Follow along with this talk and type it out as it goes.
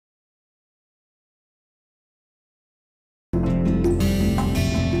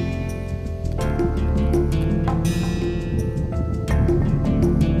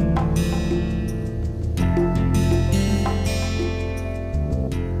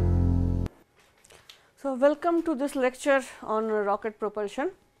So, welcome to this lecture on rocket propulsion.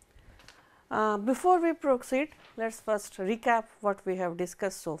 Before we proceed, let us first recap what we have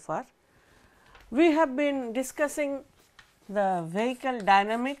discussed so far. We have been discussing the vehicle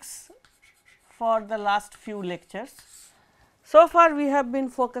dynamics for the last few lectures. So far, we have been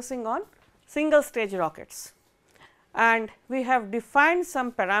focusing on single stage rockets, and we have defined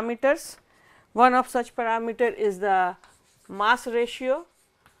some parameters. One of such parameter is the mass ratio,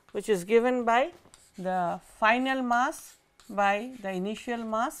 which is given by the final mass by the initial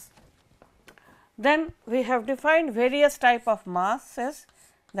mass. Then we have defined various type of masses,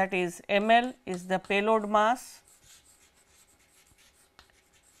 that is ml is the payload mass,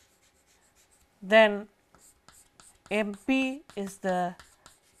 then mp is the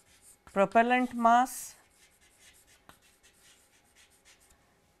propellant mass,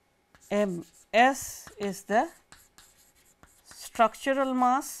 ms is the structural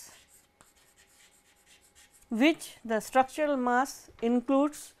mass, which the structural mass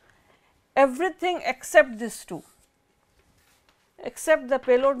includes everything except these two, except the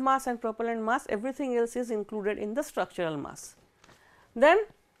payload mass and propellant mass, everything else is included in the structural mass. Then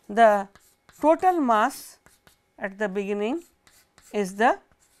the total mass at the beginning is the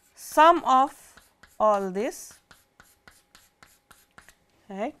sum of all this,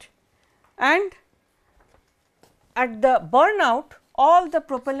 right, and at the burnout all the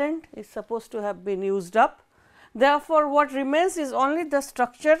propellant is supposed to have been used up. Therefore, what remains is only the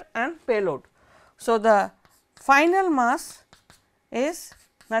structure and payload. So, the final mass is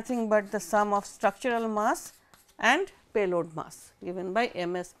nothing but the sum of structural mass and payload mass given by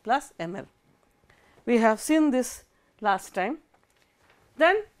ms plus ml. We have seen this last time.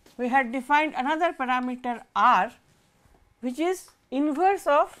 Then we had defined another parameter r, which is inverse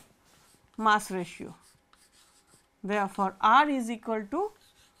of mass ratio. Therefore, r is equal to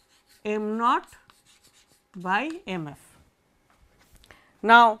m naught by mf.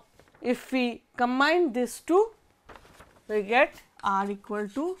 Now, if we combine these two, we get r equal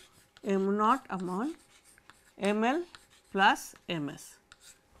to m naught upon ml plus ms.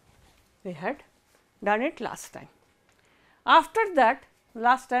 We had done it last time. After that,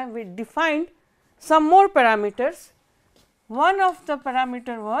 last time we defined some more parameters. One of the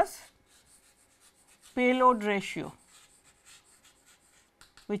parameter was payload ratio,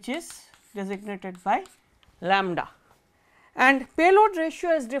 which is designated by lambda, and payload ratio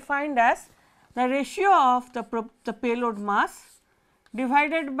is defined as the ratio of the payload mass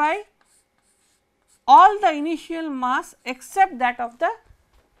divided by all the initial mass except that of the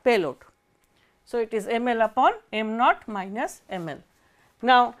payload. So, it is ml upon m naught minus ml.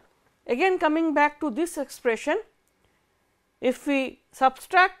 Now, again coming back to this expression, if we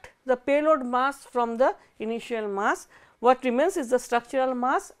subtract the payload mass from the initial mass, what remains is the structural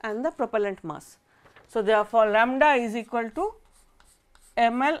mass and the propellant mass. So, therefore, lambda is equal to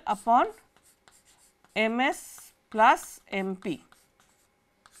ml upon ms plus mp.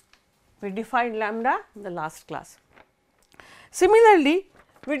 We defined lambda in the last class. Similarly,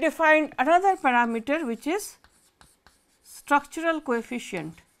 we defined another parameter, which is structural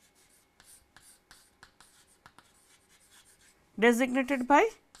coefficient designated by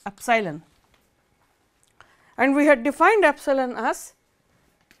epsilon, and we had defined epsilon as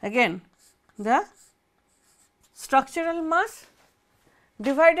again the structural mass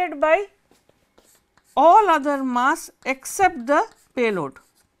divided by all other mass except the payload.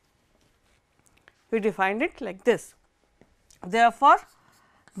 We defined it like this. Therefore,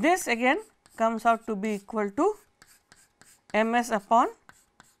 this again comes out to be equal to ms upon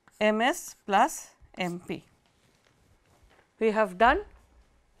ms plus mp. We have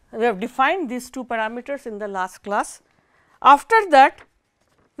defined these two parameters in the last class. After that,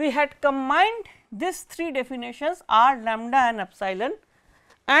 we had combined these three definitions r, lambda and epsilon,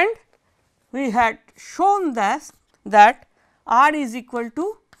 and we had shown that r is equal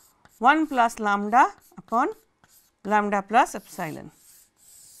to 1 plus lambda upon lambda plus epsilon.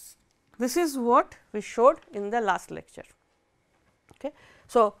 This is what we showed in the last lecture. Okay.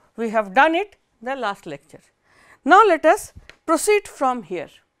 So, we have done it in the last lecture. Now, let us proceed from here.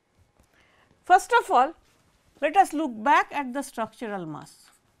 First of all, let us look back at the structural mass.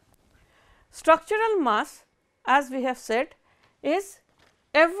 Structural mass, as we have said, is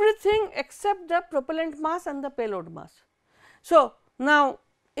everything except the propellant mass and the payload mass. So, now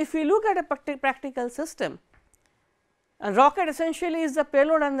if we look at a practical system, a rocket essentially is the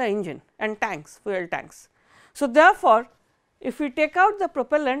payload and the engine and tanks, fuel tanks. So, therefore, if we take out the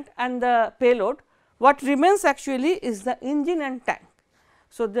propellant and the payload, what remains actually is the engine and tank.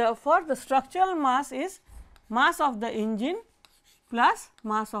 So, therefore, the structural mass is mass of the engine plus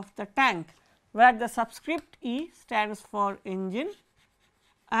mass of the tank where the subscript E stands for engine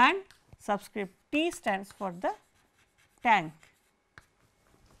and subscript T stands for the tank.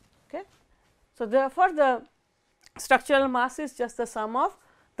 Okay. So, therefore, the structural mass is just the sum of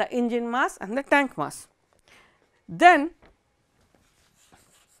the engine mass and the tank mass. Then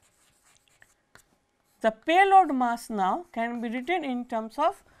the payload mass now can be written in terms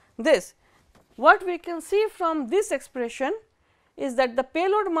of this. What we can see from this expression is that the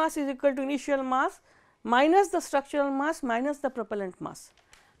payload mass is equal to initial mass minus the structural mass minus the propellant mass.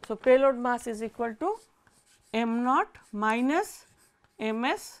 So, payload mass is equal to m naught minus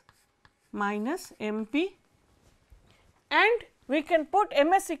ms minus mp, and we can put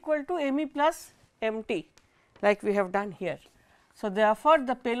ms equal to me plus mt like we have done here. So, therefore,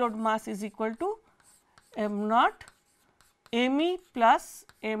 the payload mass is equal to m naught me plus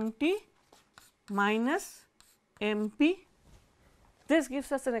mt minus mp. This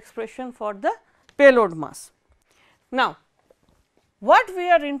gives us an expression for the payload mass. Now, what we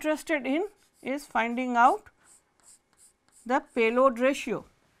are interested in is finding out the payload ratio,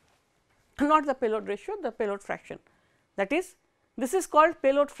 not the payload ratio, the payload fraction, that is, this is called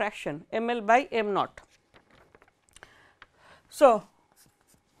payload fraction ml by m naught. So,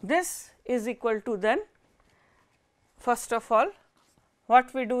 this is equal to, then first of all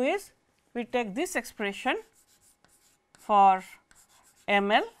what we do is we take this expression for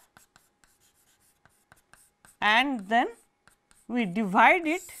ml and then we divide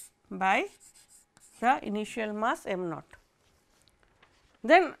it by the initial mass m naught.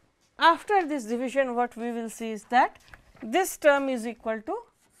 Then after this division, what we will see is that this term is equal to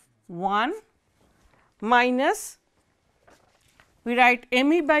 1 minus, we write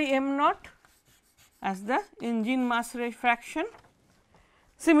me by m naught as the engine mass fraction.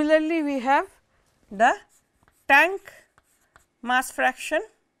 Similarly, we have the tank mass fraction.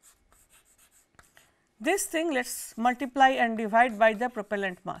 This thing let us multiply and divide by the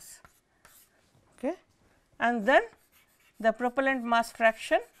propellant mass, okay, and then the propellant mass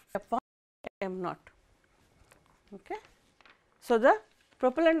fraction upon m naught. Okay. So, the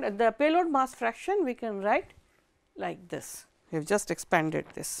payload mass fraction we can write like this. We have just expanded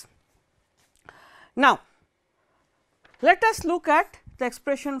this. Now, let us look at the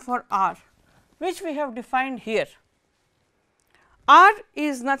expression for R, which we have defined here. R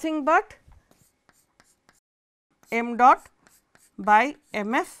is nothing but m dot by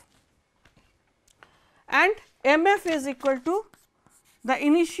mf, and mf is equal to the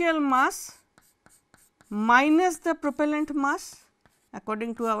initial mass minus the propellant mass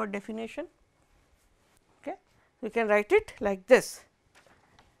according to our definition. Okay. We can write it like this.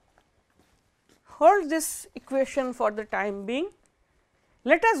 Hold this equation for the time being.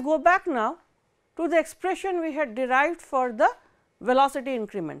 Let us go back now to the expression we had derived for the velocity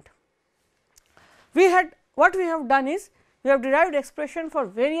increment. What we have done is we have derived expression for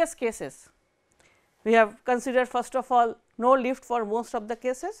various cases. We have considered first of all no lift for most of the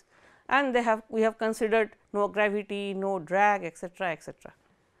cases, and we have considered no gravity, no drag, etc., etc.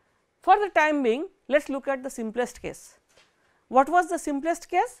 For the time being, let us look at the simplest case. What was the simplest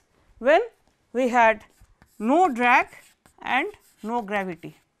case? When we had no drag and no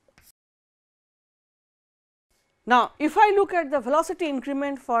gravity. Now, if I look at the velocity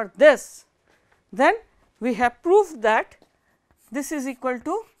increment for this, then we have proved that this is equal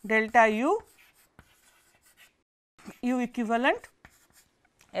to delta u, u equivalent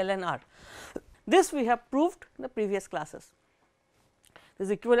ln r. This we have proved in the previous classes. This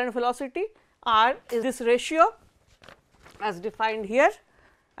equivalent velocity, r is this ratio as defined here,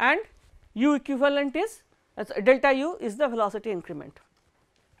 and u equivalent is delta u is the velocity increment.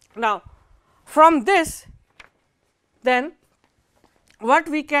 Now, from this, then what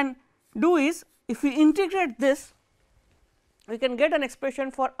we can do is, if we integrate this, we can get an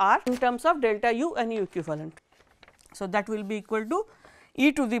expression for r in terms of delta u and u equivalent. So, that will be equal to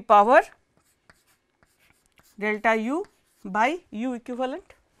e to the power delta u by u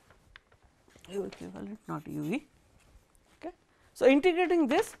equivalent, not u e. Okay. So, integrating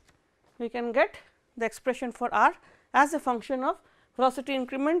this, we can get the expression for r as a function of velocity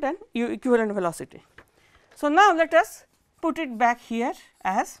increment and u equivalent velocity. So, now let us put it back here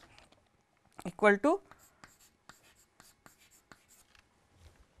as equal to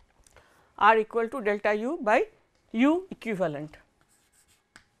r equal to delta u by u equivalent.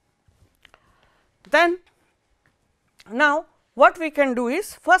 Then now what we can do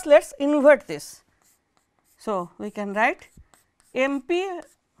is, first let us invert this. So, we can write m p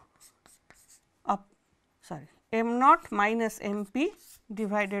m naught minus m p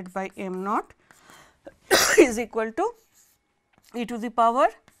divided by m naught is equal to e to the power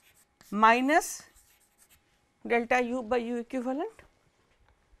minus delta u by u equivalent.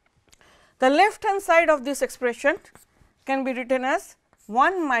 The left hand side of this expression can be written as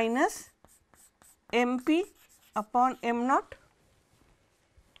 1 minus m p upon m naught.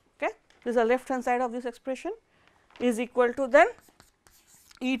 Okay. This is the left hand side of this expression is equal to then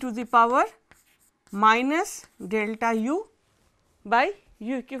e to the power minus delta u by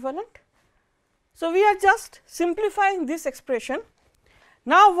u equivalent. So, we are just simplifying this expression.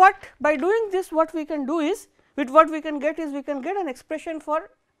 Now, what by doing this what we can do is with what we can get is we can get an expression for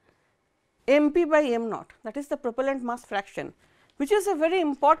m p by m naught, that is the propellant mass fraction, which is a very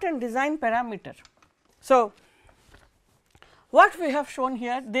important design parameter. So, what we have shown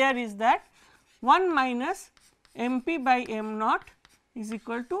here there is that 1 minus m p by m naught is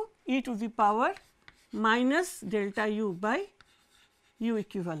equal to e to the power minus delta u by u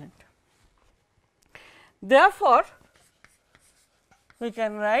equivalent. Therefore, we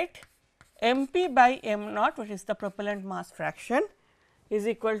can write m p by m naught, which is the propellant mass fraction, is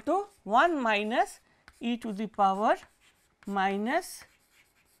equal to 1 minus e to the power minus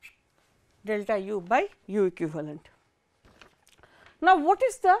delta u by u equivalent. Now, what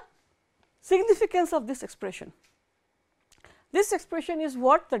is the significance of this expression? This expression is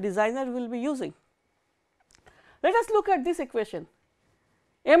what the designer will be using. Let us look at this equation.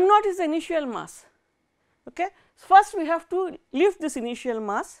 M naught is the initial mass. Okay. First, we have to lift this initial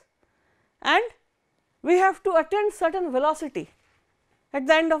mass and we have to attain certain velocity at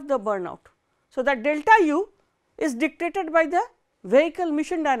the end of the burnout. So, that delta u is dictated by the vehicle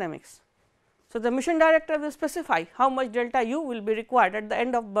mission dynamics. So, the mission director will specify how much delta u will be required at the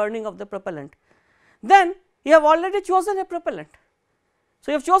end of burning of the propellant. Then you have already chosen a propellant.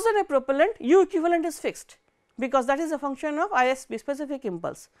 So, you have chosen a propellant, u equivalent is fixed, because that is a function of ISP, specific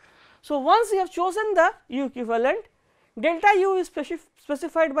impulse. So, once you have chosen the u equivalent, delta u is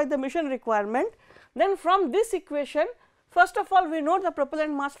specified by the mission requirement, then from this equation first of all we know the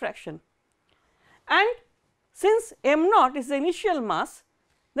propellant mass fraction, and since m naught is the initial mass,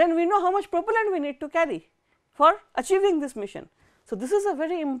 then we know how much propellant we need to carry for achieving this mission. So, this is a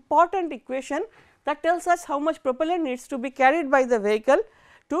very important equation that tells us how much propellant needs to be carried by the vehicle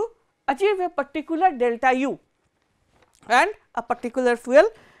to achieve a particular delta u and a particular fuel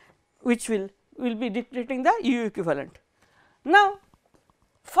which will be dictating the u equivalent. Now,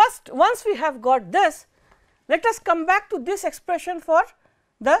 first once we have got this, let us come back to this expression for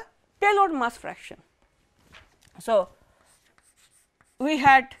the payload mass fraction. So, we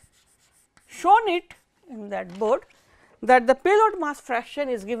had shown it in that board that the payload mass fraction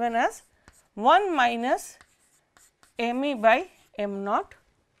is given as 1 minus m e by m naught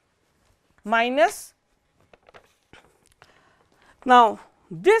minus, now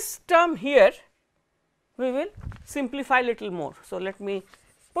this term here we will simplify little more. So, let me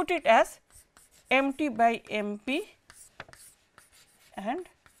put it as m t by m p and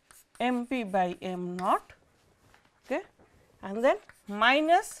m p by m naught, okay, and then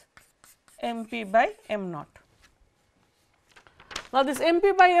minus m p by m naught. Now, this m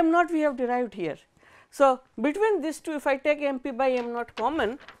p by m naught we have derived here. So, between these two if I take m p by m naught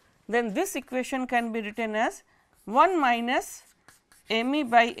common, then this equation can be written as 1 minus m e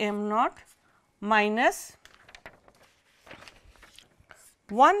by m naught minus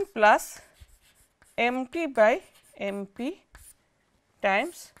 1 plus m t by m p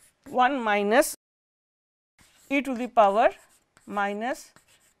times 1 minus e to the power minus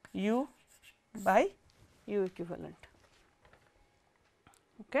u by u equivalent.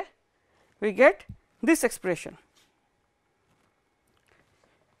 Okay. We get this expression.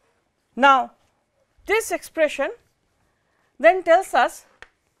 Now, this expression then tells us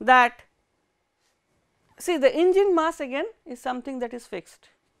that, see, the engine mass again is something that is fixed,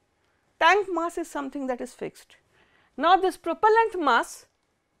 tank mass is something that is fixed. Now, this propellant mass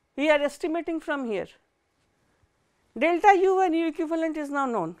we are estimating from here, delta u and u equivalent is now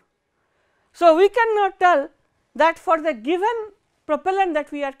known. So, we can now tell that for the given propellant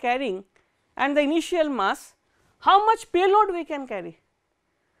that we are carrying and the initial mass, how much payload we can carry.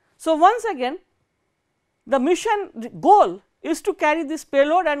 So, once again the mission goal is to carry this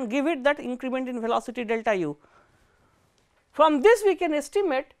payload and give it that increment in velocity delta u. From this we can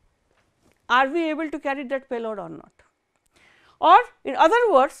estimate are we able to carry that payload or not, or in other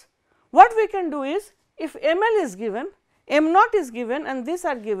words what we can do is if ml is given, m naught is given and these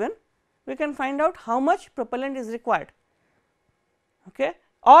are given, we can find out how much propellant is required, okay,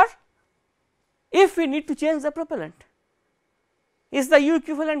 or if we need to change the propellant. Is the u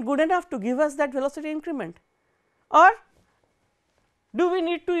equivalent good enough to give us that velocity increment, or do we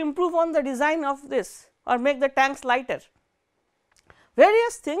need to improve on the design of this or make the tanks lighter?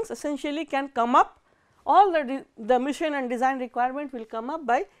 various things essentially can come up, all the mission and design requirement will come up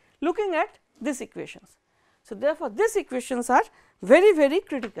by looking at these equations. So, therefore, these equations are very, very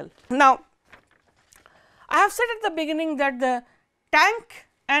critical. Now, I have said at the beginning that the tank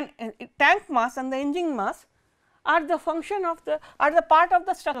and tank mass and the engine mass are the function of the part of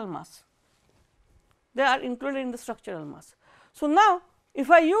the structural mass, they are included in the structural mass. So, now if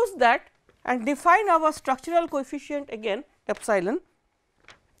I use that and define our structural coefficient again epsilon,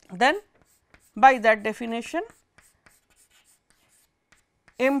 then by that definition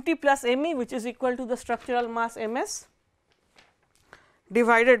mt plus me, which is equal to the structural mass ms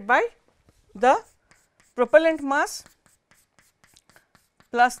divided by the propellant mass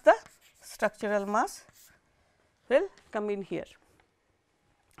plus the structural mass will come in here.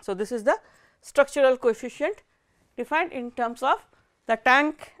 So, this is the structural coefficient defined in terms of the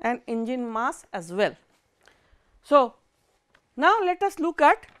tank and engine mass as well. So, now let us look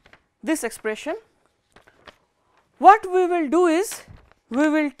at this expression. What we will do is we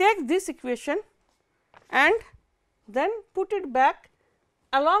will take this equation and then put it back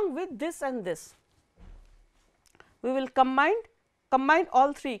along with this and this. We will combine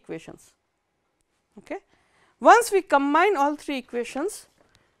all three equations. Okay. Once we combine all three equations,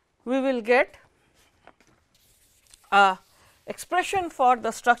 we will get a expression for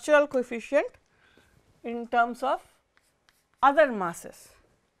the structural coefficient in terms of other masses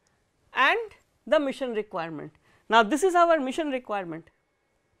and the mission requirement. Now, this is our mission requirement,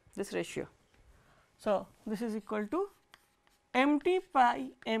 this ratio. So, this is equal to mt by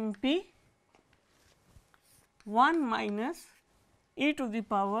mp 1 minus e to the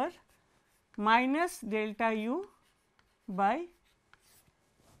power minus delta u by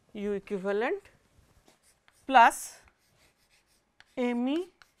u equivalent plus me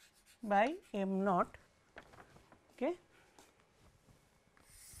by m naught. Okay.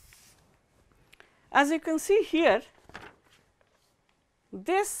 As you can see here,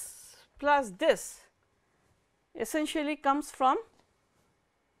 this plus this essentially comes from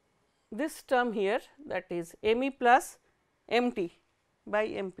this term here, that is me plus mt by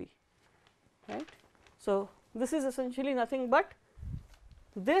mp, right. So, this is essentially nothing but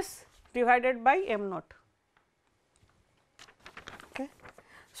this divided by m naught. Okay.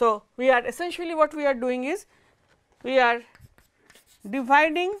 So, we are essentially what we are doing is we are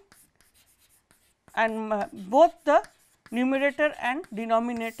dividing and both the numerator and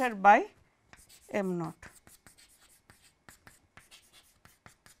denominator by m naught.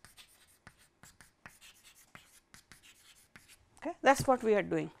 Okay, that is what we are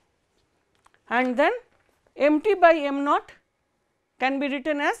doing. And then mt by m naught can be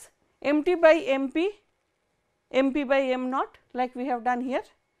written as mt by mp, mp by m naught, like we have done here,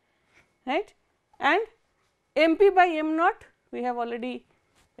 right, and mp by m naught we have already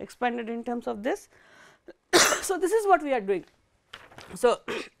expanded in terms of this. So, this is what we are doing. So,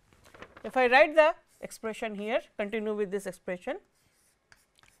 if I write the expression here, continue with this expression,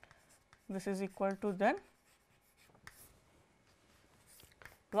 this is equal to then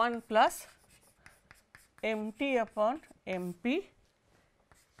 1 plus mt upon mp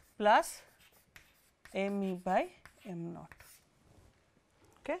plus me by m naught.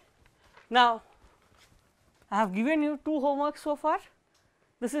 Okay. Now, I have given you 2 homeworks so far,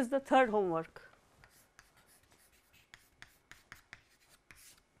 this is the third homework.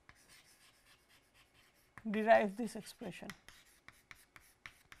 Derive this expression.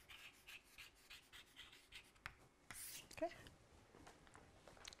 Okay.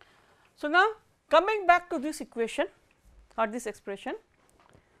 So, now coming back to this equation or this expression,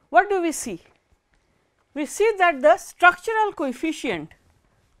 what do we see? We see that the structural coefficient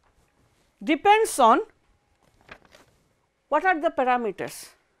depends on what are the parameters.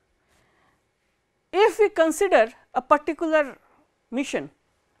 If we consider a particular mission,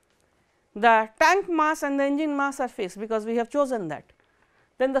 the tank mass and the engine mass are fixed because we have chosen that,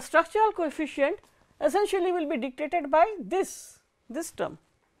 then the structural coefficient essentially will be dictated by this term.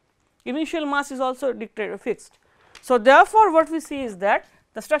 Initial mass is also dictated fixed. So, therefore, what we see is that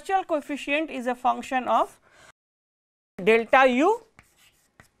the structural coefficient is a function of delta u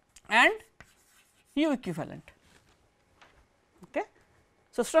and u equivalent. Okay.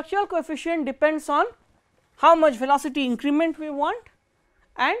 So, structural coefficient depends on how much velocity increment we want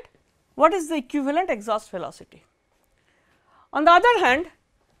and what is the equivalent exhaust velocity. On the other hand,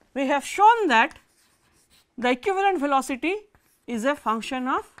 we have shown that the equivalent velocity is a function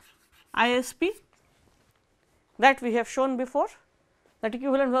of ISP, that we have shown before, that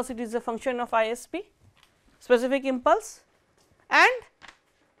equivalent velocity is a function of ISP, specific impulse, and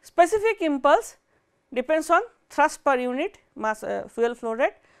specific impulse depends on thrust per unit mass fuel flow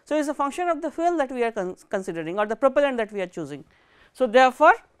rate. So, it is a function of the fuel that we are considering or the propellant that we are choosing. So,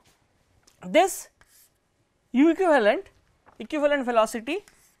 therefore, this U equivalent velocity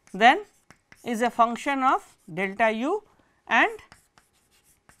then is a function of delta U and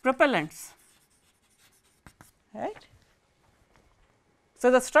propellants, right.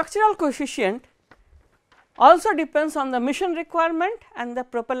 So, the structural coefficient also depends on the mission requirement and the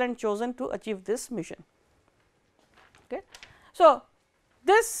propellant chosen to achieve this mission. Okay. So,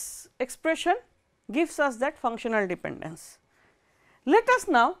 this expression gives us that functional dependence. Let us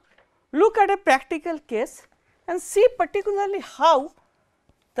now look at a practical case and see particularly how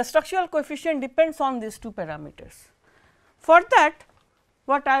the structural coefficient depends on these two parameters. For that,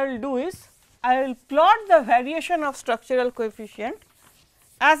 what I will do is I will plot the variation of structural coefficient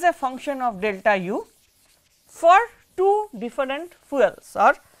as a function of delta U for two different fuels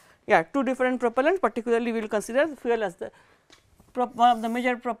or two different propellants, particularly we will consider the fuel as the one of the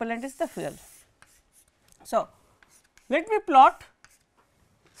major propellant is the fuel. So, let me plot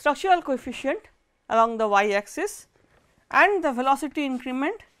structural coefficient along the y axis and the velocity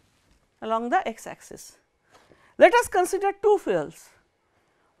increment along the x axis. Let us consider two fuels.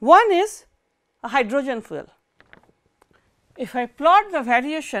 One is a hydrogen fuel. If I plot the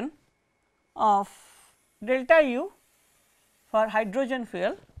variation of delta U for hydrogen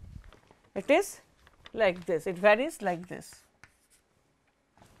fuel, it is like this, it varies like this.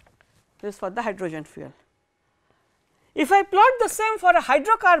 This for the hydrogen fuel. If I plot the same for a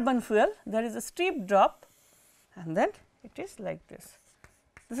hydrocarbon fuel, there is a steep drop and then it is like this.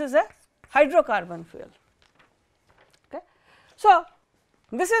 This is a hydrocarbon fuel. Okay. So,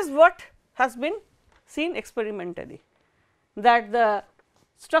 this is what has been seen experimentally, that the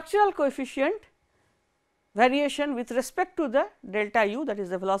structural coefficient variation with respect to the delta U, that is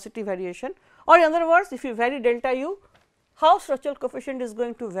the velocity variation, or in other words if you vary delta U, how structural coefficient is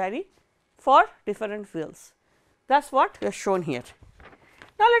going to vary for different fuels. That is what we have shown here.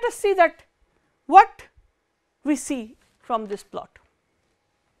 Now, let us see that what we see from this plot.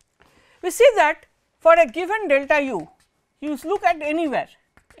 We see that for a given delta U, you look at anywhere,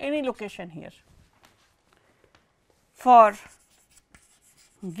 any location here. For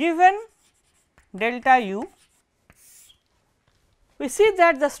given delta U, we see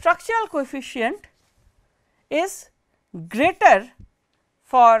that the structural coefficient is greater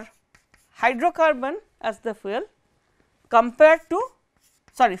for hydrocarbon as the fuel compared to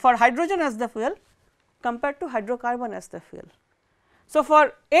for hydrogen as the fuel compared to hydrocarbon as the fuel. So,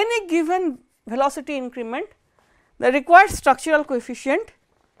 for any given velocity increment, the required structural coefficient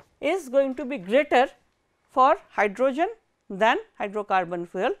is going to be greater for hydrogen than hydrocarbon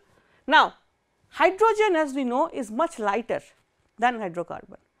fuel. Now, hydrogen as we know is much lighter than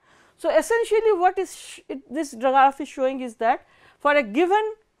hydrocarbon. So, essentially what is this graph is showing is that for a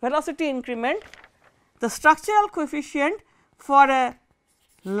given velocity increment, the structural coefficient for a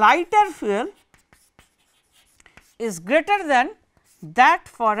lighter fuel is greater than that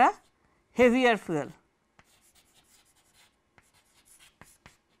for a heavier fuel.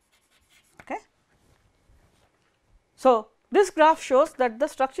 Okay. So, this graph shows that the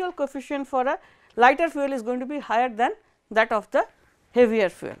structural coefficient for a lighter fuel is going to be higher than that of the heavier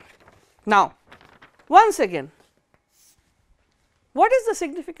fuel. Now, once again, what is the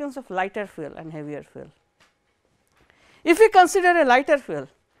significance of lighter fuel and heavier fuel? If we consider a lighter fuel,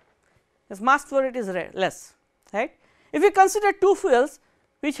 its mass flow rate is less, right. If we consider two fuels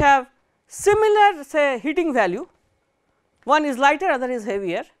which have similar say heating value, one is lighter, other is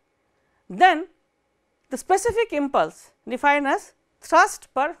heavier, then the specific impulse defined as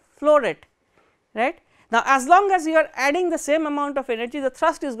thrust per flow rate, right. Now, as long as you are adding the same amount of energy, the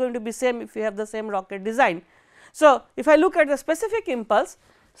thrust is going to be same if you have the same rocket design. So, if I look at the specific impulse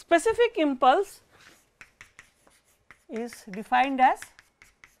is defined as,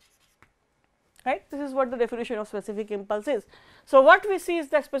 right, this is what the definition of specific impulse is. So, what we see is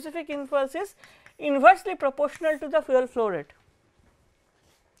that specific impulse is inversely proportional to the fuel flow rate.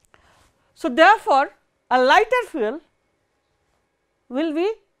 So, therefore, a lighter fuel will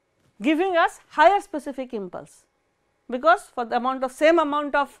be giving us higher specific impulse, because for the amount of same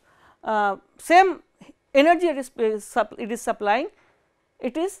energy it is supplying,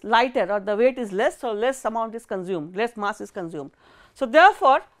 it is lighter or the weight is less. So, less amount is consumed, less mass is consumed. So,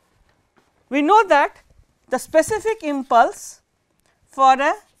 therefore, we know that the specific impulse for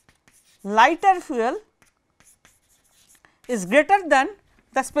a lighter fuel is greater than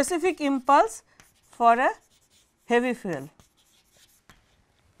the specific impulse for a heavy fuel.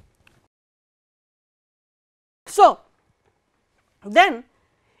 So, then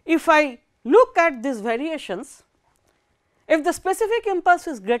if I look at these variations, if the specific impulse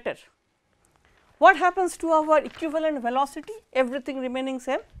is greater, what happens to our equivalent velocity? Everything remaining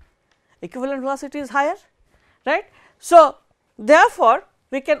same, equivalent velocity is higher, right. So, therefore,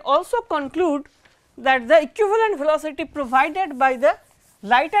 we can also conclude that the equivalent velocity provided by the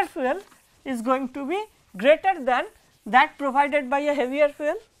lighter fuel is going to be greater than that provided by a heavier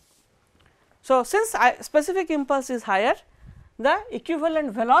fuel. So, since specific impulse is higher, the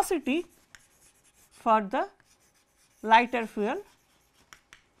equivalent velocity for the lighter fuel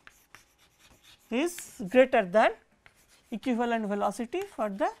is greater than equivalent velocity for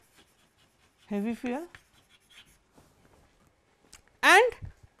the heavy fuel, and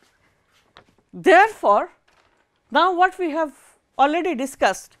therefore, now what we have already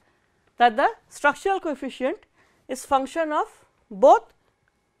discussed, that the structural coefficient is function of both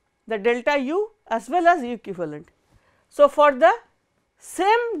the delta u as well as u equivalent. So, for the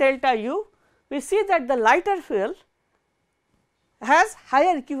same delta u, we see that the lighter fuel has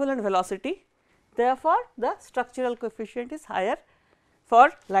higher equivalent velocity, therefore, the structural coefficient is higher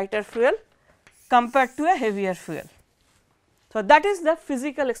for lighter fuel compared to a heavier fuel. So, that is the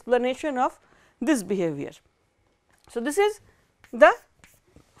physical explanation of this behavior. So, this is the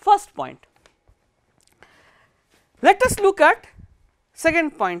first point. Let us look at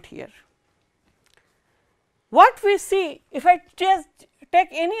second point here. What we see, if I just take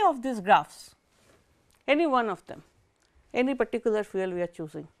any of these graphs, any one of them, any particular fuel we are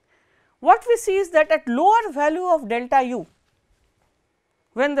choosing, what we see is that at lower value of delta u,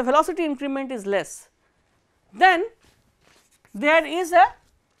 when the velocity increment is less, then there is a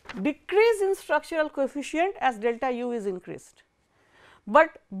decrease in structural coefficient as delta u is increased,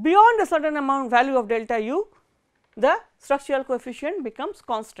 but beyond a certain amount value of delta u, the structural coefficient becomes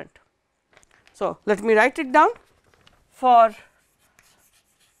constant. So, let me write it down. For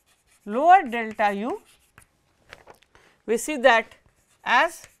lower delta u, we see that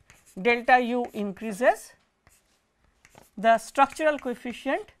as delta u increases, the structural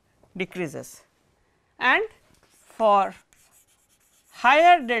coefficient decreases, and for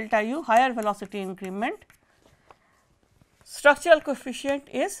higher delta u, higher velocity increment, structural coefficient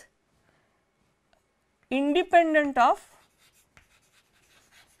is independent of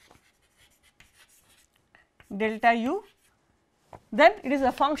delta u, then it is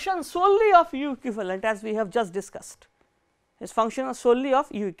a function solely of u equivalent, as we have just discussed, is function solely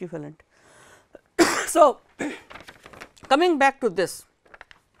of u equivalent. So, coming back to this,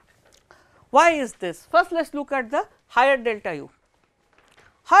 why is this? First, let us look at the higher delta u.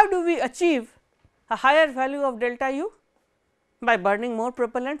 How do we achieve a higher value of delta u? By burning more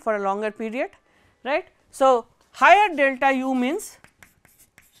propellant for a longer period, right. So, higher delta u means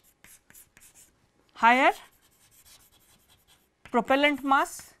higher propellant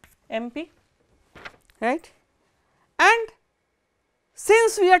mass MP, right, and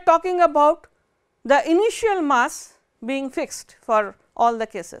since we are talking about the initial mass being fixed for all the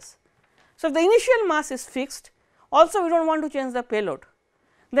cases. So, if the initial mass is fixed, also we do not want to change the payload,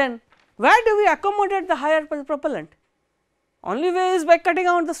 then where do we accommodate the higher propellant? Only way is by cutting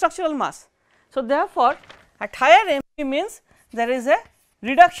out the structural mass. So, therefore, at higher MP means there is a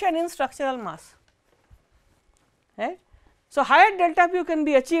reduction in structural mass, right. So, higher delta u can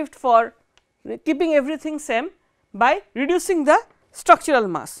be achieved for keeping everything same by reducing the structural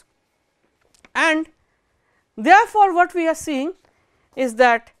mass, and therefore, what we are seeing is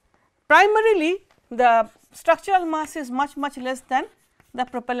that primarily the structural mass is much less than the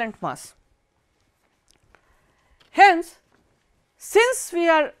propellant mass. Hence, since we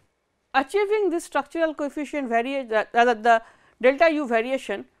are achieving this structural coefficient the delta u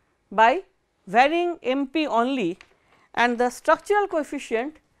variation by varying MP only, and the structural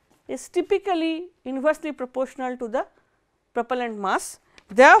coefficient is typically inversely proportional to the propellant mass.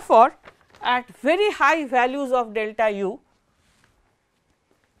 Therefore, at very high values of delta u,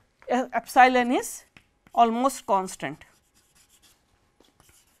 epsilon is almost constant,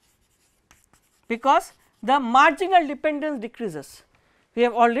 because the marginal dependence decreases. We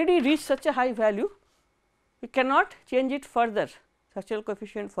have already reached such a high value, we cannot change it further, structural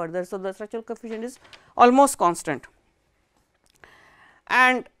coefficient further. So, the structural coefficient is almost constant.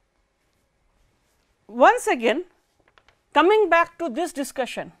 And once again, coming back to this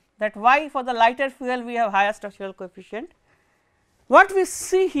discussion, that why for the lighter fuel we have higher structural coefficient, what we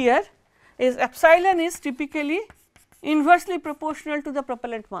see here is epsilon is typically inversely proportional to the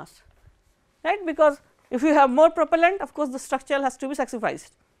propellant mass, right, because if you have more propellant, of course, the structure has to be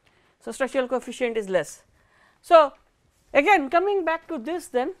sacrificed. So, structural coefficient is less. So, again coming back to this,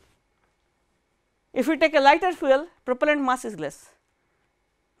 then if you take a lighter fuel, propellant mass is less,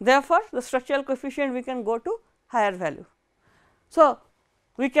 therefore, the structural coefficient we can go to higher value. So,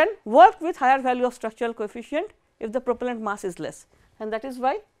 we can work with higher value of structural coefficient if the propellant mass is less, and that is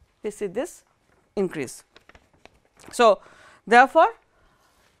why we see this increase. So, therefore,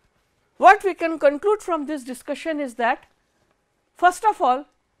 what we can conclude from this discussion is that first of all,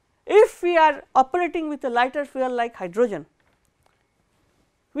 if we are operating with a lighter fuel like hydrogen,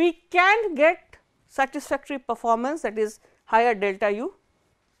 we can get satisfactory performance, that is higher delta U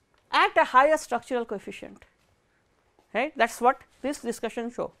at a higher structural coefficient, right. That is what this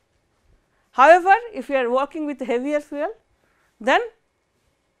discussion show. However, if we are working with heavier fuel, then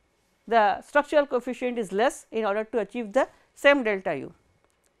the structural coefficient is less in order to achieve the same delta U.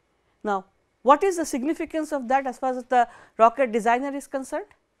 Now, what is the significance of that as far as the rocket designer is concerned?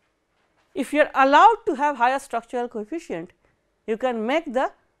 If you are allowed to have higher structural coefficient, you can make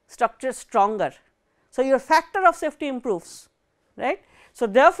the structure stronger. So, your factor of safety improves, right. So,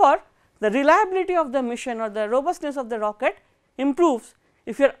 therefore, the reliability of the mission or the robustness of the rocket improves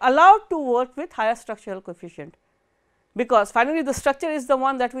if you are allowed to work with higher structural coefficient, because finally, the structure is the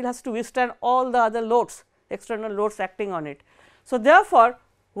one that will has to withstand all the other loads, external loads acting on it. So, therefore,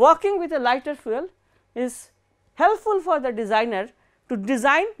 working with a lighter fuel is helpful for the designer to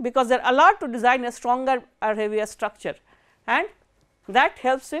design, because they are allowed to design a stronger or heavier structure, and that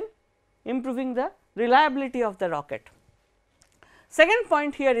helps in improving the reliability of the rocket. Second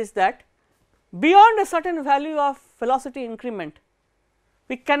point here is that beyond a certain value of velocity increment,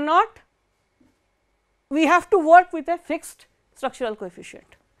 we cannot, we have to work with a fixed structural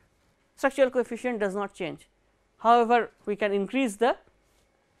coefficient. Structural coefficient does not change. However, we can increase the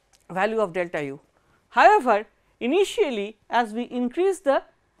value of delta U. However, initially as we increase the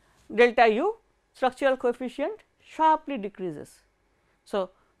delta U, structural coefficient sharply decreases. So,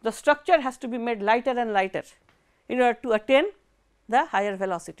 the structure has to be made lighter and lighter in order to attain the higher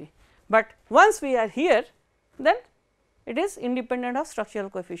velocity, but once we are here, then it is independent of structural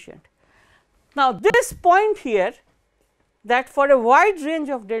coefficient. Now, this point here, that for a wide range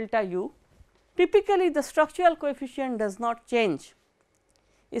of delta U, typically the structural coefficient does not change,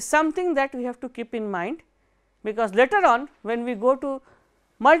 is something that we have to keep in mind, because later on when we go to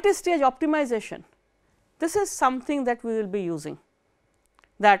multi-stage optimization, this is something that we will be using,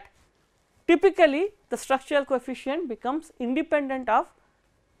 that typically the structural coefficient becomes independent of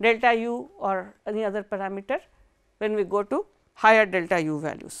delta U or any other parameter when we go to higher delta U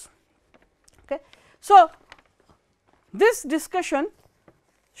values. Okay. So, this discussion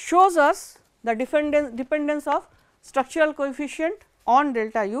shows us the dependence of structural coefficient on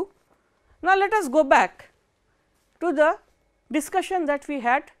delta U. Now, let us go back to the discussion that we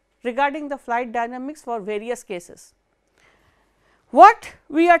had regarding the flight dynamics for various cases. What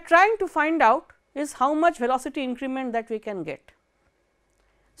we are trying to find out is how much velocity increment that we can get.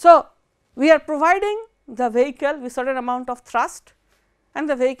 So, we are providing the vehicle with certain amount of thrust, and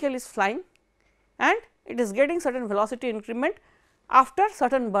the vehicle is flying, and it is getting certain velocity increment after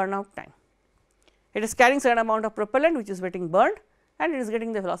certain burnout time. It is carrying certain amount of propellant which is getting burned, and it is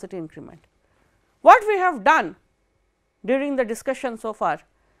getting the velocity increment. What we have done during the discussion so far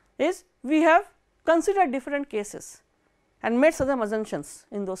is we have considered different cases and made certain assumptions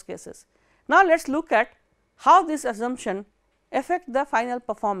in those cases. Now, let us look at how this assumption affect the final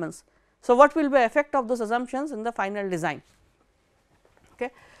performance. So, what will be the effect of those assumptions in the final design? Okay.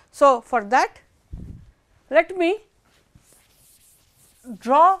 So, for that, let me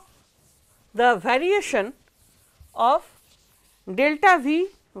draw the variation of delta V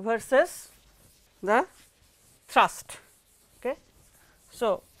versus the thrust. Okay.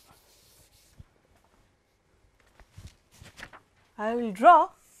 So, I will draw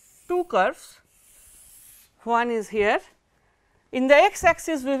two curves, one is here. In the x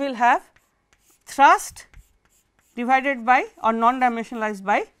axis we will have thrust divided by or non-dimensionalized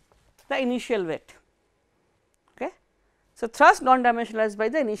by the initial weight. Okay. So, thrust non-dimensionalized by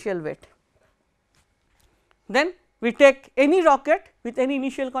the initial weight. Then we take any rocket with any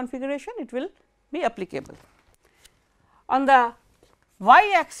initial configuration, it will be applicable. On the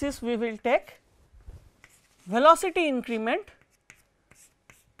y axis we will take velocity increment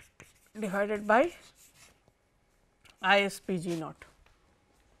divided by ISPG naught.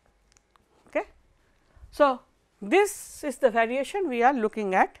 Okay. So, this is the variation we are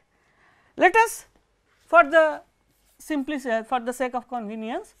looking at. Let us, for the simplicity, for the sake of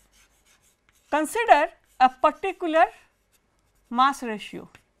convenience, consider a particular mass ratio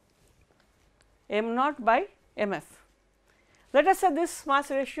m naught by mf. Let us say this mass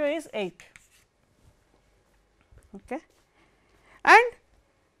ratio is 8, okay. And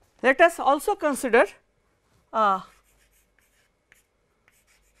let us also consider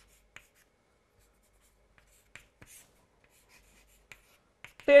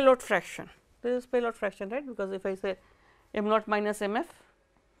payload fraction. This is payload fraction, right, because if I say m naught minus mf,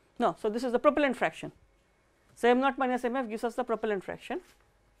 no, so this is the propellant fraction. So, m naught minus mf gives us the propellant fraction,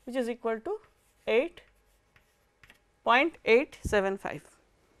 which is equal to 8.875.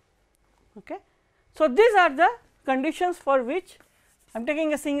 Okay. So, these are the conditions for which I am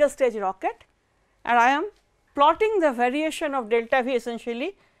taking a single stage rocket and I am plotting the variation of delta V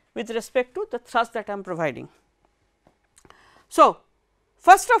essentially with respect to the thrust that I am providing. So,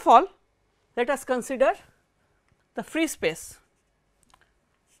 first of all, let us consider the free space.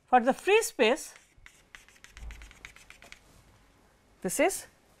 For the free space, this is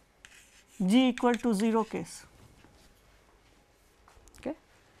G equal to 0 case. Okay.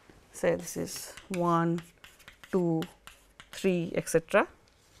 Say this is 1, 2, 3, etc.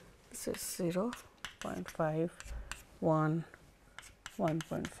 This is 0, 0.5, 1,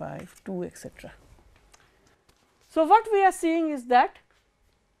 1.5, 2, etc. So, what we are seeing is that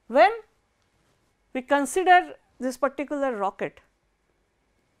when we consider this particular rocket,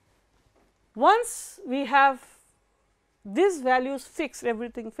 once we have these values fixed,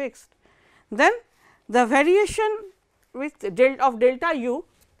 everything fixed, then the variation with delta u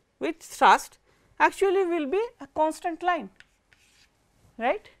with thrust actually will be a constant line,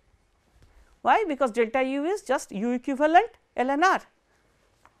 right. Why? Because delta u is just u equivalent ln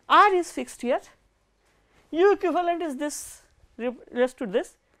r is fixed here, u equivalent is this raised to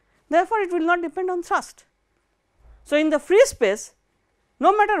this, therefore, it will not depend on thrust. So, in the free space,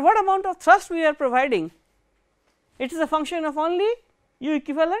 no matter what amount of thrust we are providing, it is a function of only u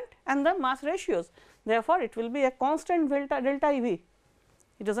equivalent and the mass ratios, therefore, it will be a constant delta V,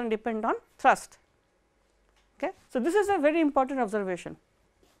 it does not depend on thrust. Okay. So, this is a very important observation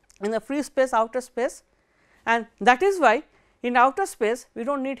in the free space, outer space, and that is why in outer space we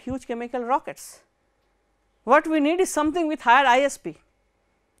do not need huge chemical rockets. What we need is something with higher ISP,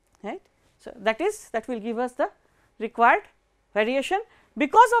 right. So, that will give us the required variation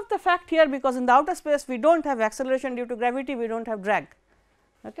because of the fact here, because in the outer space we do not have acceleration due to gravity, we do not have drag.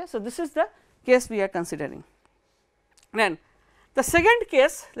 Okay. So, this is the case we are considering. Then the second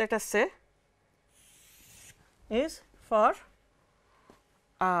case, let us say, is for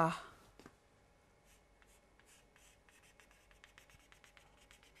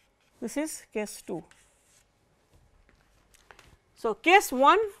this is case 2. So, case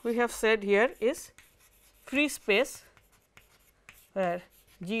 1 we have said here is free space where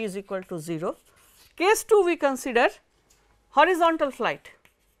G is equal to 0. Case 2 we consider horizontal flight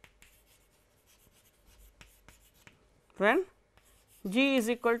when G is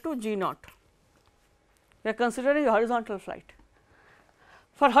equal to G naught. We are considering horizontal flight.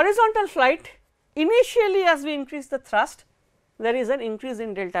 For horizontal flight, initially as we increase the thrust, there is an increase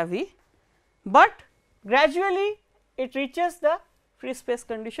in delta V, but gradually it reaches the free space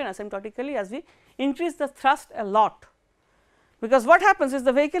condition asymptotically as we increase the thrust a lot. Because what happens is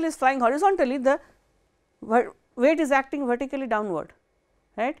the vehicle is flying horizontally, the weight is acting vertically downward,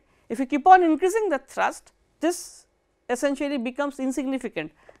 right. If you keep on increasing the thrust, this essentially becomes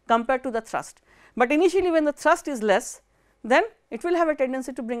insignificant compared to the thrust, but initially when the thrust is less, then it will have a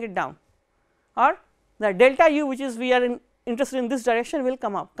tendency to bring it down, or the delta u, which is we are interested in this direction, will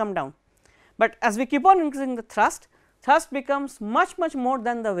come down. But as we keep on increasing the thrust becomes much more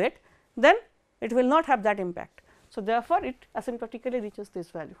than the weight, then it will not have that impact. So, therefore, it asymptotically reaches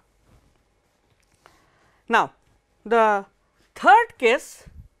this value. Now, the third case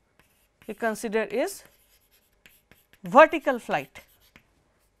we consider is vertical flight,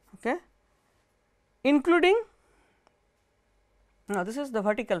 okay, including, now this is the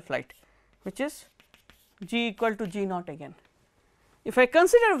vertical flight, which is G equal to G naught again. If I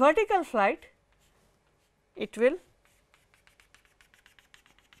consider vertical flight, it will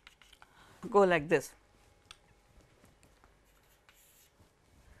go like this.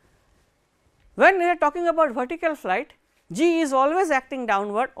 When we are talking about vertical flight, G is always acting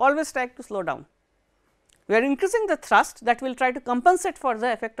downward, always trying to slow down. We are increasing the thrust, that will try to compensate for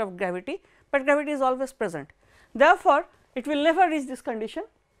the effect of gravity, but gravity is always present. Therefore, it will never reach this condition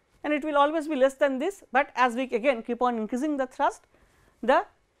and it will always be less than this, but as we again keep on increasing the thrust, the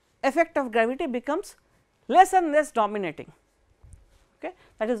effect of gravity becomes less and less dominating. Okay.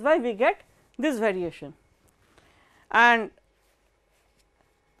 That is why we get this variation. And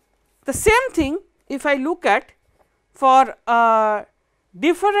the same thing if I look at for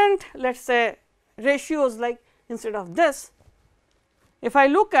different, let us say, ratios, like instead of this, if I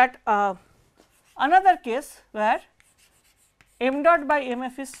look at another case where m dot by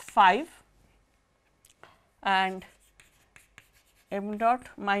mf is 5 and m dot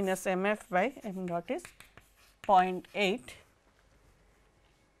minus mf by m dot is 0.8,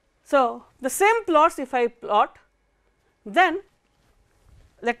 So, the same plots if I plot, then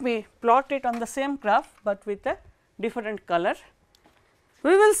let me plot it on the same graph, but with a different color.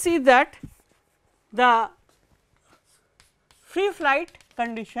 We will see that the free flight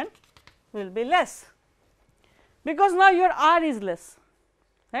condition will be less, because now your r is less,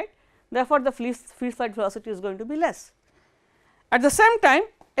 right. Therefore, the free flight velocity is going to be less. At the same time,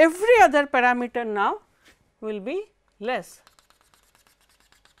 every other parameter now will be less.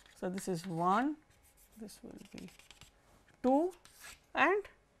 So, this is 1, this will be 2 and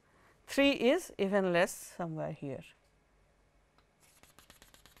 3 is even less somewhere here,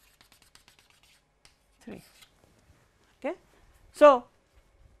 3. Okay. So,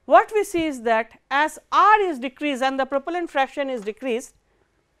 what we see is that as r is decreased and the propellant fraction is decreased,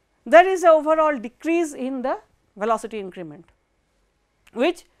 there is a overall decrease in the velocity increment,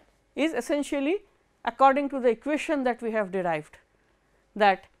 which is essentially according to the equation that we have derived,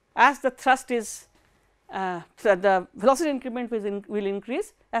 that as the thrust is the velocity increment will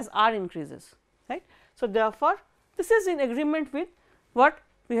increase as r increases, right. So, therefore, this is in agreement with what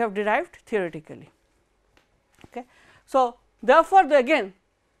we have derived theoretically. Okay. So, therefore, again,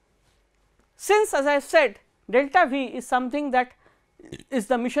 since as I have said delta V is something that is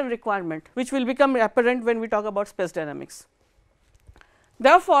the mission requirement, which will become apparent when we talk about space dynamics.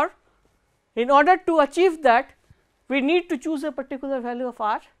 Therefore, in order to achieve that, we need to choose a particular value of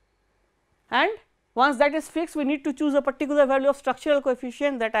r, and once that is fixed, we need to choose a particular value of structural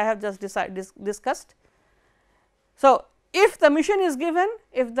coefficient that I have just discussed. So, if the mission is given,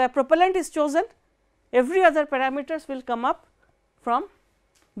 if the propellant is chosen, every other parameters will come up from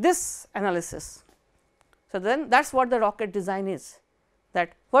this analysis. So, then that is what the rocket design is,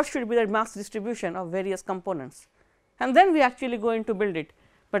 that what should be the mass distribution of various components, and then we actually go into build it.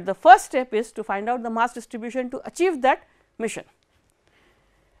 But the first step is to find out the mass distribution to achieve that mission.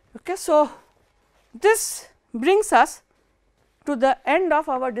 Okay. So, this brings us to the end of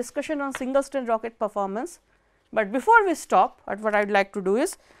our discussion on single stage rocket performance, but before we stop, what I would like to do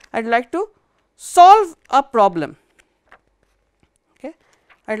is I would like to solve a problem. Okay.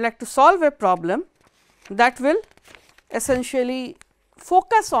 I would like to solve a problem that will essentially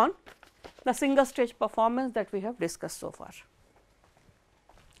focus on the single stage performance that we have discussed so far.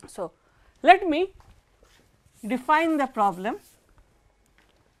 So, let me define the problem.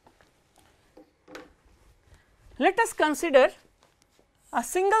 Let us consider a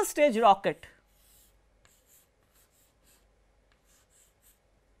single stage rocket.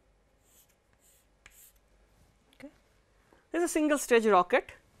 Okay. This is a single stage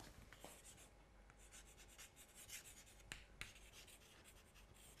rocket.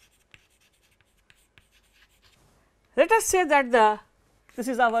 Let us say that this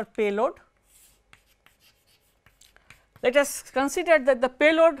is our payload. Let us consider that the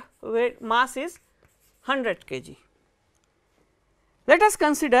payload weight mass is 100 kg. Let us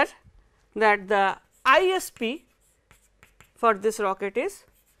consider that the ISP for this rocket is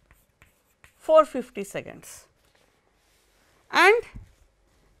 450 seconds, and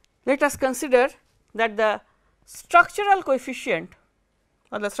let us consider that the structural coefficient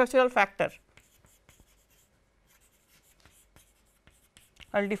or the structural factor,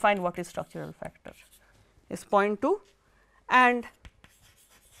 I will define what is structural factor, is 0.2, and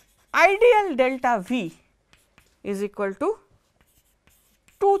ideal delta V is equal to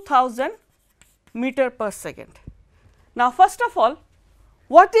 2000 meter per second. Now, first of all,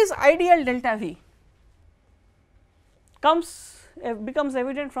 what is ideal delta V becomes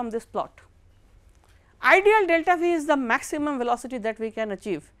evident from this plot. Ideal delta V is the maximum velocity that we can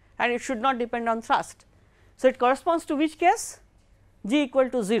achieve, and it should not depend on thrust. So, it corresponds to which case? G equal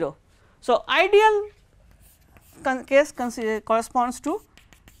to 0. So, ideal case corresponds to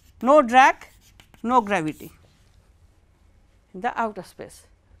no drag, no gravity in the outer space.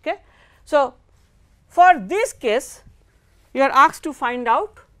 Okay. So, for this case you are asked to find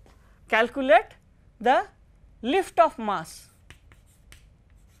out, calculate the lift of mass,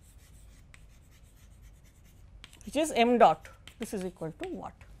 which is m dot, this is equal to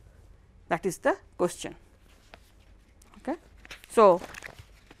what? That is the question. Okay. So,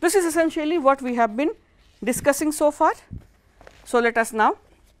 this is essentially what we have been discussing so far. So, let us now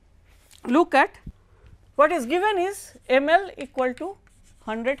look at what is given is ml equal to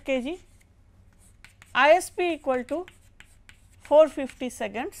 100 kg, ISP equal to 450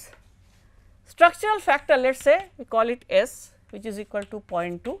 seconds, structural factor, let us say we call it S, which is equal to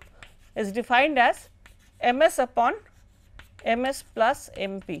 0.2, is defined as ms upon ms plus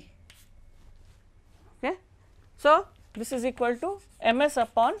mp. Okay. So, this is equal to ms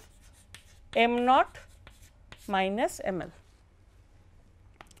upon m naught minus ml.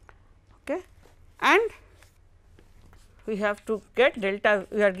 we have to get delta,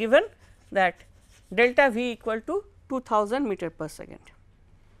 we are given that delta V equal to 2000 meter per second.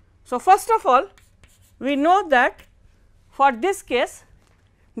 So, first of all we know that for this case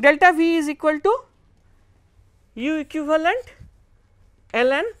delta V is equal to U equivalent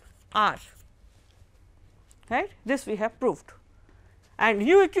ln R, right, this we have proved, and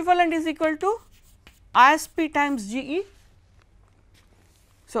U equivalent is equal to ISP times GE.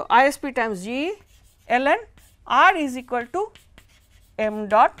 So, ISP times GE ln R is equal to m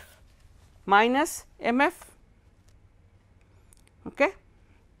dot minus mf. Okay.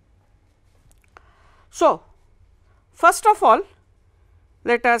 So, first of all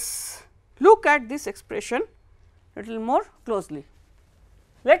let us look at this expression little more closely.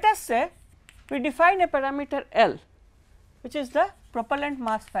 Let us say we define a parameter L, which is the propellant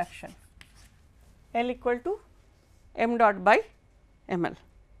mass fraction, L equal to m dot by ml.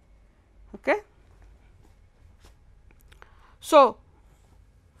 Okay. So,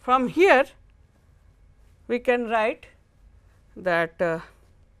 from here we can write that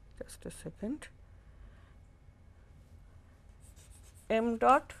just a second, m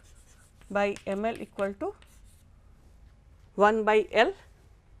dot by ml equal to 1 by L,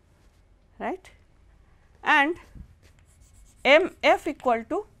 right, and mf equal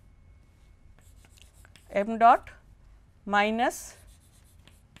to m dot minus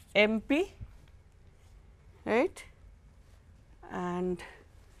mp, right, and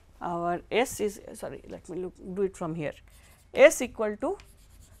our S is, sorry, let me do it from here, S equal to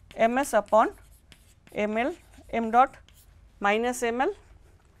ms upon ml, m dot minus ml,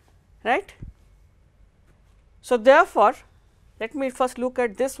 right. So, therefore, let me first look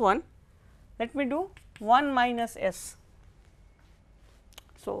at this one, let me do 1 minus S.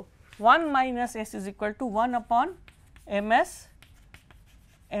 So, 1 minus S is equal to 1 upon ms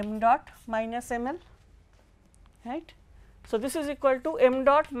m dot minus ml, right. So, this is equal to m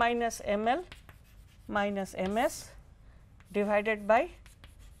dot minus ml minus ms divided by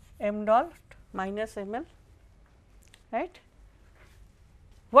m dot minus ml, right.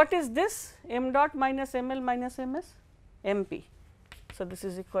 What is this m dot minus ml minus ms? mp. So, this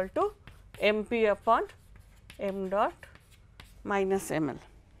is equal to mp upon m dot minus ml.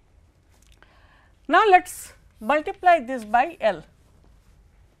 Now, let us multiply this by L.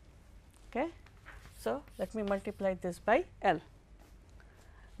 Okay. So, let me multiply this by L.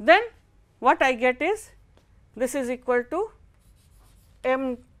 Then what I get is this is equal to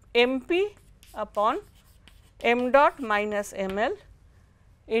mp upon m dot minus ml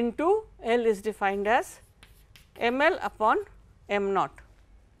into L is defined as ml upon m naught.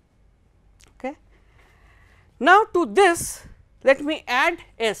 Okay. Now, to this let me add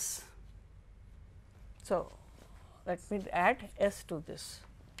S. So, let me add S to this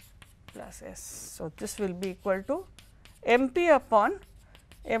plus S. So, this will be equal to mp upon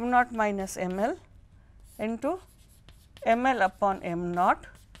m naught minus ml into ml upon m naught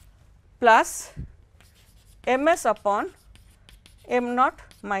plus ms upon m naught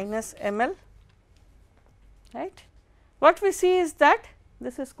minus ml, right. What we see is that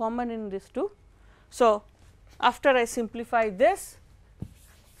this is common in these two. So, after I simplify this,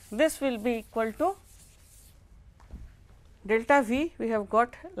 this will be equal to delta V we have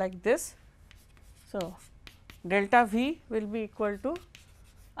got like this. So, delta V will be equal to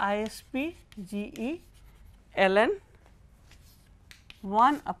ISP GE ln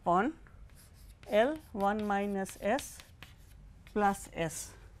 1 upon L 1 minus S plus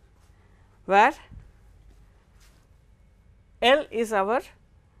S, where L is our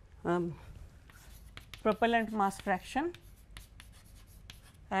propellant mass fraction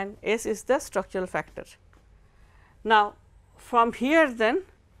and S is the structural factor. Now, from here then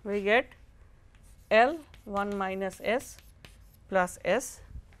we get L 1 minus S plus S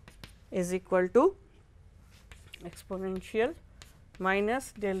is equal to exponential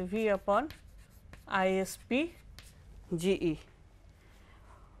minus del V upon ISP GE.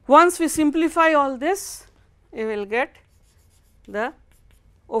 Once we simplify all this, we will get the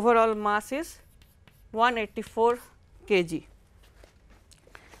overall mass is 184 kg.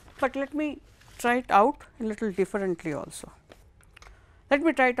 But let me try it out a little differently also. Let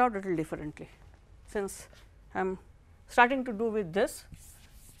me try it out a little differently, since I am starting to do with this.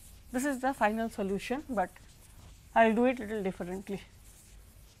 This is the final solution, but I will do it little differently.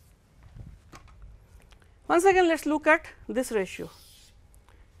 Once again, let us look at this ratio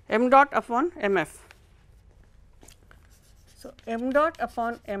m dot upon mf. So, m dot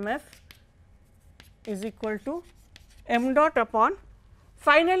upon mf is equal to m dot upon,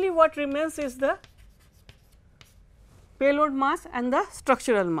 finally what remains is the payload mass and the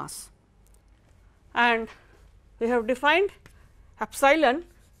structural mass, and we have defined epsilon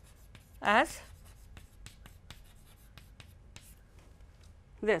as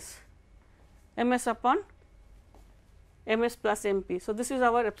this ms upon ms plus mp. So, this is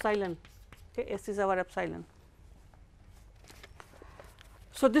our epsilon, okay, S is our epsilon.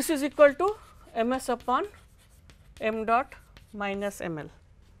 So, this is equal to ms upon m dot minus ml.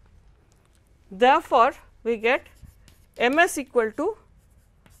 Therefore, we get ms equal to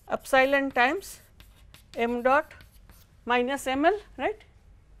epsilon times m dot minus ml, right.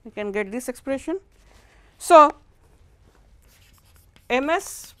 We can get this expression. So,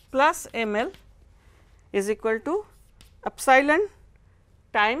 ms plus ml is equal to epsilon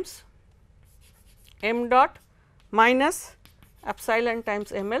times m dot minus epsilon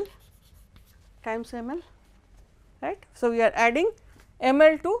times ml, right. So, we are adding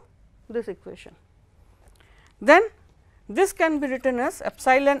ml to this equation. Then this can be written as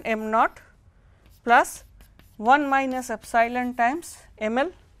epsilon m naught plus 1 minus epsilon times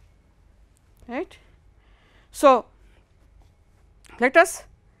ml, right. So, let us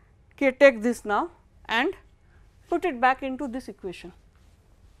take this now and put it back into this equation.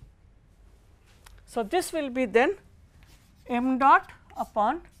 So, this will be then m dot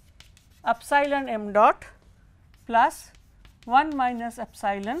upon epsilon m dot plus 1 minus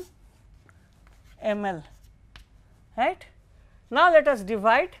epsilon ml, right. Now, let us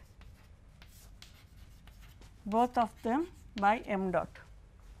divide both of them by m dot.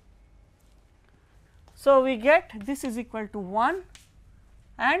 So, we get this is equal to 1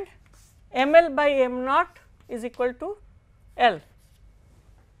 and ml by m naught is equal to L,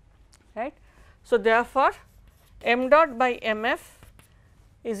 right. So, therefore, m dot by mf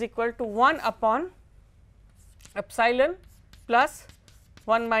is equal to 1 upon epsilon plus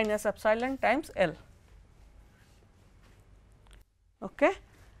 1 minus epsilon times L. Okay.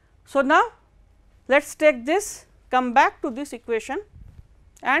 So, now let us take this, come back to this equation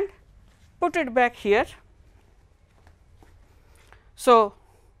and put it back here. So,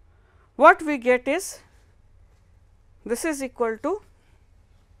 what we get is this is equal to,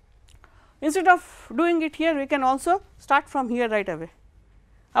 instead of doing it here, we can also start from here right away.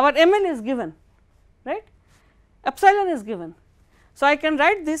 Our ml is given, right, epsilon is given. So, I can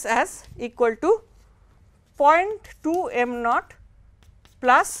write this as equal to 0.2 m naught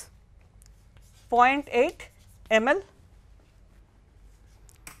plus 0.8 ml.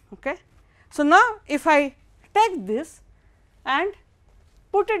 Okay. So, now if I take this and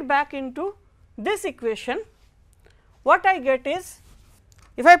put it back into this equation, what I get is,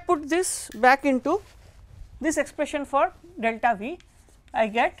 if I put this back into this expression for delta V, I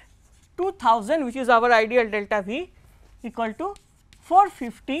get 2000, which is our ideal delta V, equal to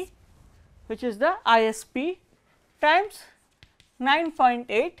 450, which is the ISP, times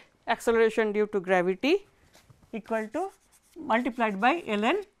 9.8 acceleration due to gravity, equal to multiplied by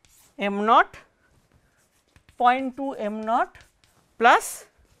ln m naught 0.2 m naught plus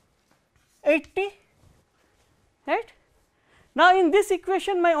 80, right. Now, in this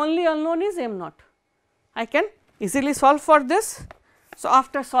equation my only unknown is m naught. I can easily solve for this. So,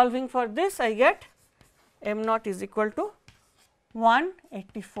 after solving for this, I get m naught is equal to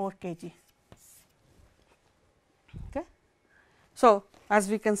 184 kg. Okay. So, as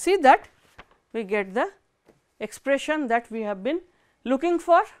we can see that we get the expression that we have been looking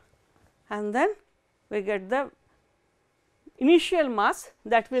for, and then we get the initial mass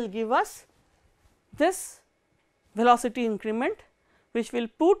that will give us this velocity increment, which will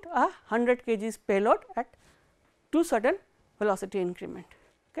put a 100 kgs payload at 2 sudden velocity increment.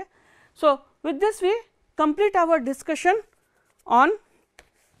 Okay. So, with this we complete our discussion on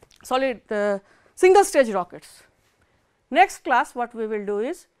solid single stage rockets. Next class what we will do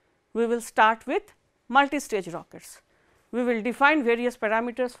is, we will start with multi-stage rockets. We will define various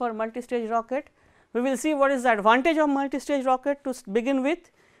parameters for multi-stage rocket. We will see what is the advantage of multi-stage rocket to begin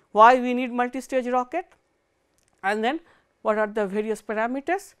with, why we need multi-stage rocket, and then what are the various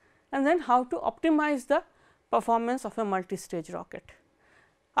parameters, and then how to optimize the performance of a multi-stage rocket.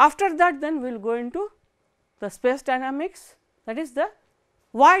 After that, then we will go into the space dynamics, that is the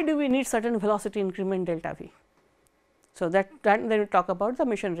why do we need certain velocity increment delta V. So, that then we talk about the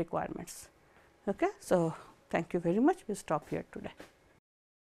mission requirements. Okay. So, thank you very much. We stop here today.